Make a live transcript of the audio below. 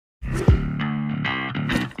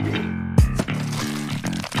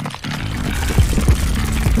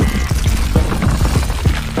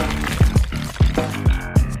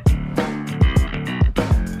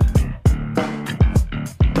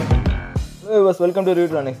viewers, welcome to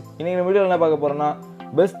TRONICS. இன்னைக்கு இந்த வீடியோல என்ன பார்க்க போறோம்னா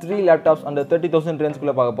best 3 laptops under 30000 range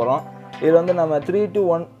குள்ள பார்க்க போறோம். இதுல வந்து நம்ம 3 to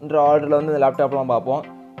 1 ன்ற ஆர்டர்ல வந்து இந்த லேப்டாப்லாம் பார்ப்போம்.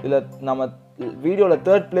 இதுல நம்ம வீடியோல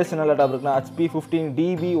third place என்ன லேப்டாப் இருக்குன்னா HP 15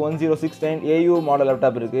 DB1069 AU model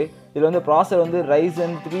laptop இருக்கு. இதுல வந்து ப்ராசஸர் வந்து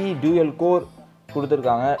Ryzen 3 Dual Core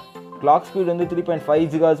கொடுத்திருக்காங்க. clock speed வந்து 3.5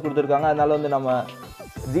 GHz கொடுத்திருக்காங்க. அதனால வந்து நம்ம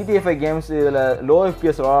GTA 5 games இதுல low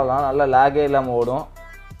FPS விளையாடலாம். நல்ல lag இல்லாம ஓடும்.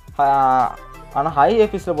 ஆனால் ஹை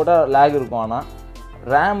எஃபிஸில் போட்டால் லேக் இருக்கும். ஆனால்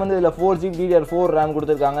ரேம் வந்து இதில் 4GB DDR4 ரேம்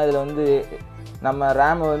கொடுத்துருக்காங்க. இதில் வந்து நம்ம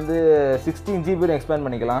ரேமை வந்து 16GB எக்ஸ்பேண்ட்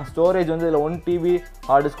பண்ணிக்கலாம். ஸ்டோரேஜ் வந்து இதில் 1TB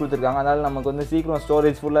ஹார்ட் டிஸ்க் கொடுத்துருக்காங்க. அதனால் நமக்கு வந்து சீக்கிரம்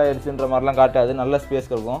ஸ்டோரேஜ் ஃபுல்லாக ஆயிடுச்சுன்ற மாதிரிலாம் காட்டாது, நல்ல ஸ்பேஸ்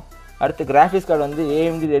இருக்கும். அடுத்து கிராஃபிக்ஸ் கார்டு வந்து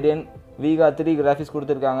AMD Radeon Vega 3 கிராஃபிக்ஸ்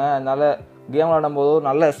கொடுத்துருக்காங்க. அதனால் கேம் விளாடும் போது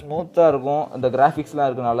நல்ல ஸ்மூத்தாக இருக்கும் இந்த கிராஃபிக்ஸ்லாம்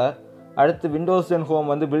இருக்கனால. அடுத்து Windows 10 Home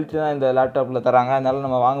வந்து பில்ட்னா இந்த லேப்டாப்பில் தராங்க. அதனால்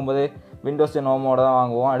நம்ம வாங்கும்போது Windows 10 Homeோட தான்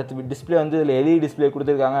வாங்குவோம். அடுத்து டிஸ்பிளே வந்து இதில் LED டிஸ்பிளே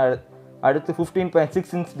கொடுத்துருக்காங்க. அடுத்து 15.6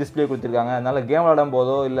 inch டிஸ்பிளே கொடுத்துருக்காங்க. அதனால் கேம் விளாடும்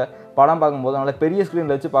போதோ இல்லை படம் பார்க்கும்போதோ நல்லா பெரிய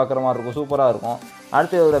ஸ்க்ரீனில் வச்சு பார்க்குற மாதிரி இருக்கும், சூப்பராக இருக்கும்.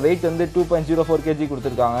 அடுத்து இதோட வெயிட் வந்து 2.04 kg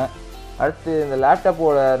கொடுத்துருக்காங்க. அடுத்து இந்த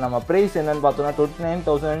லேப்டாப்போட நம்ம ப்ரைஸ் என்னென்னு பார்த்தோம்னா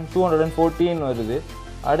 29,214 வருது.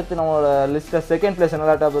 அடுத்து நம்மளோட லிஸ்ட்டில் செகண்ட் பிளேஸ் என்ன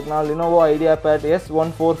லேப்டாப் இருக்குன்னா Lenovo Ideapad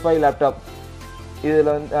S145 லேப்டாப். இதில்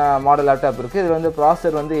வந்து மாடல் லேப்டாப் இருக்குது. இதில் வந்து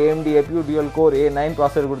ப்ராசஸர் வந்து AMD APU Dual Core A9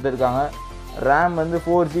 processor கொடுத்துருக்காங்க. ரேம் வந்து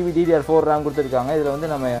 4GB DDR4 ரேம் கொடுத்துருக்காங்க. இதில் வந்து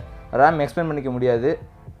நம்ம ரேம் எக்ஸ்பேண்ட் பண்ணிக்க முடியாது.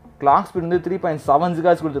 கிளாக் ஸ்பீட் வந்து 3.7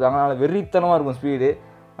 GHz கொடுத்துருக்காங்க. அதனால் வெறித்தனமாக இருக்கும் ஸ்பீடு.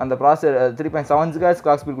 அந்த ப்ராசஸர் 3.7 GHz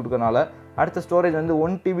கிளாக் ஸ்பீட் கொடுக்கறனால. அடுத்த ஸ்டோரேஜ் வந்து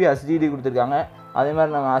 1TB HDD கொடுத்துருக்காங்க. அதே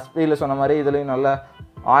மாதிரி நம்ம ஹஸ்பியில் சொன்ன மாதிரி இதுலேயும் நல்லா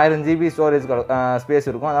 1000GB ஸ்டோரேஜ் ஸ்பேஸ்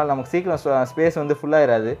இருக்கும். அதனால் நமக்கு சீக்கிரம் ஸ்பேஸ் வந்து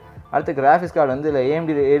ஃபுல்லாகிடாது. அடுத்து கிராஃபிக்ஸ் கார்டு வந்து இதில்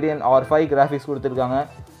AMD Radeon R5 கிராஃபிக்ஸ் கொடுத்துருக்காங்க.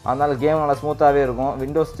 அதனால் கேம் நல்லா ஸ்மூத்தாகவே இருக்கும்.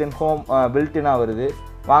 Windows 10 Home பில்ட்டினாக வருது.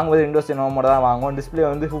 வாங்கும்போது Windows 10 Homeோட தான் வாங்குவோம். டிஸ்பிளே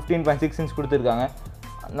வந்து 15.6 inch கொடுத்துருக்காங்க.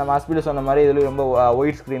 நம்ம ஹாஸ்பிட்டல் சொன்ன மாதிரி இதில் ரொம்ப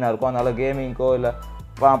ஒயிட் ஸ்க்ரீனாக இருக்கும். அதனால் கேமிங்க்கோ இல்லை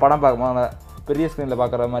படம் பார்க்கும்போது பெரிய ஸ்க்ரீனில்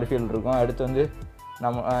பார்க்குற மாதிரி ஃபீல் இருக்கும். அடுத்து வந்து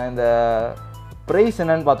நம்ம இந்த ப்ரைஸ்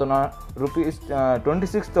என்னென்னு பார்த்தோன்னா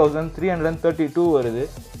 ₹26,332 வருது.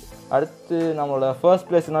 அடுத்து நம்மளோட ஃபர்ஸ்ட்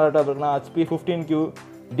பிளேஸ் என்ன லேப்டாப் இருக்குன்னா HP 15Q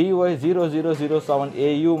DY0007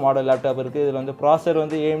 AU model laptop இருக்குது. இதில் வந்து ப்ராசஸர்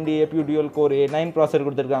வந்து AMD APU Dual Core A9 processor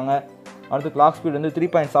கொடுத்துருக்காங்க. அடுத்து கிளாக் ஸ்பீட் வந்து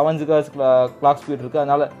 3.7 GHz கிளாக் ஸ்பீட் இருக்குது.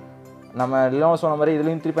 அதனால் நம்ம Lenovo சொன்ன மாதிரி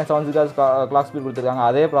இதுலேயும் 3.7 GHz கிளாக் ஸ்பீட் கொடுத்துருக்காங்க.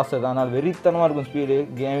 அதே ப்ராசஸர் தான். அதனால் வெறித்தனமாக இருக்கும் ஸ்பீடு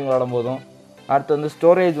கேமிங் விளாடும் போதும். அடுத்து வந்து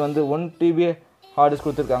ஸ்டோரேஜ் வந்து 1TB ஹார்ட் டிஸ்க்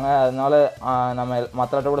கொடுத்துருக்காங்க. அதனால் நம்ம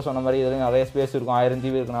மற்ற லேப்டாப்போட சொன்ன மாதிரி இதுலேயும் நிறைய ஸ்பேஸ் இருக்கும்.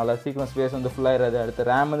 1000GB இருக்கனால சீக்கிரம் ஸ்பேஸ் வந்து ஃபுல்லாகிடாது. அடுத்து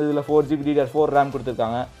ரேம் வந்து இதில் 4GB DDR4 ரேம்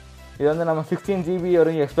கொடுத்துருக்காங்க. இது வந்து நம்ம 16GB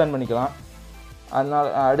வரைக்கும் எக்ஸ்பேண்ட் பண்ணிக்கலாம். அதனால்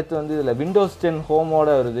அடுத்து வந்து இதில் Windows 10 Homeோட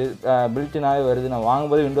வருது, பில்ட்டினாகவே வருது. நம்ம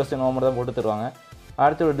வாங்கும்போது Windows 10 Homeோட தான் போட்டு தருவாங்க.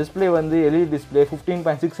 அடுத்து ஒரு டிஸ்பிளே வந்து LED டிஸ்பிளே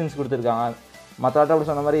 15.6 inch கொடுத்துருக்காங்க. மற்ற லேப்டாப்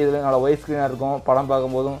சொன்ன மாதிரி இதில் நல்லா ஒயிட் ஸ்க்ரீனாக இருக்கும். படம்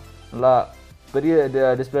பார்க்கும்போதும் நல்லா பெரிய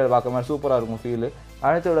டிஸ்பிளே பார்க்குற மாதிரி சூப்பராக இருக்கும் ஃபீலு.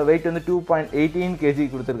 அடுத்தோட வெயிட் வந்து 2.18 kg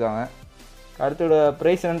கொடுத்துருக்காங்க. அடுத்தோட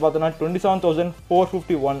ப்ரைஸ் என்னென்னு பார்த்தோன்னா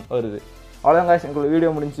 27,451 வருது. அவ்வளோதான் guys, உங்களுக்கு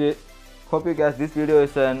வீடியோ முடிஞ்சு. Hope you guys this video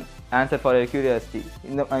is an answer for your curiosity.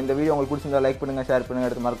 இந்த வீடியோ உங்களுக்கு பிடிச்சிருந்தா லைக் பண்ணுங்கள், ஷேர் பண்ணுங்கள்,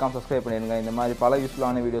 அடுத்து மறக்காம சப்ஸ்கிரைப் பண்ணிடுங்க. இந்த மாதிரி பல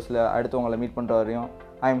யூஸ்ஃபுல்லான வீடியோஸில் அடுத்து உங்களை மீட் பண்ணுற வரையும்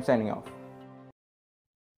I am signing off.